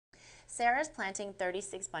Sarah is planting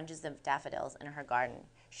 36 bunches of daffodils in her garden.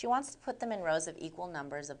 She wants to put them in rows of equal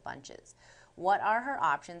numbers of bunches. What are her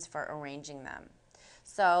options for arranging them?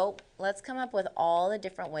 So let's come up with all the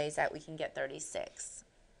different ways that we can get 36.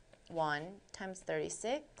 1 times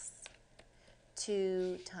 36,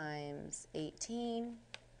 2 times 18,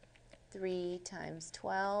 3 times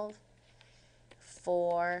 12,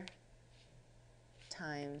 4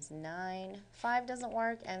 times 9, 5 doesn't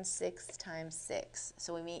work, and 6 times 6.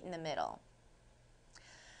 So we meet in the middle.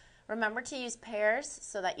 Remember to use pairs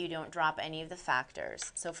so that you don't drop any of the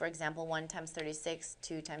factors. So for example, 1 times 36,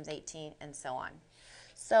 2 times 18, and so on.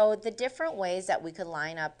 So the different ways that we could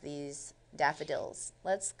line up these daffodils.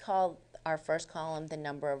 Let's call our first column the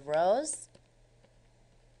number of rows,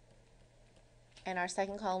 and our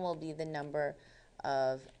second column will be the number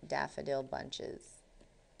of daffodil bunches.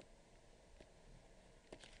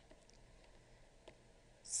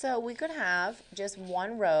 So we could have just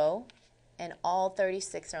one row and all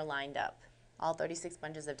 36 are lined up, all 36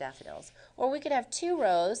 bunches of daffodils. Or we could have 2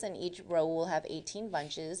 rows and each row will have 18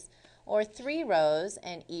 bunches, or 3 rows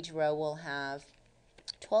and each row will have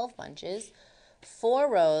 12 bunches, 4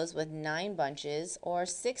 rows with 9 bunches, or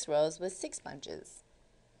 6 rows with 6 bunches.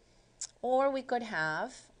 Or we could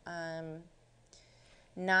have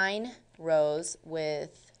 9 rows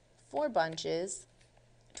with 4 bunches,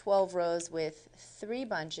 12 rows with 3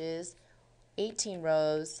 bunches, 18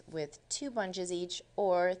 rows with 2 bunches each,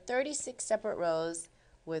 or 36 separate rows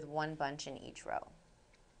with 1 bunch in each row.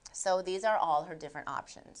 So these are all her different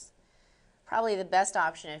options. Probably the best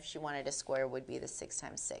option if she wanted a square would be the 6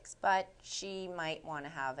 times 6, but she might want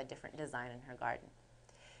to have a different design in her garden.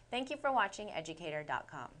 Thank you for watching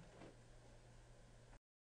Educator.com.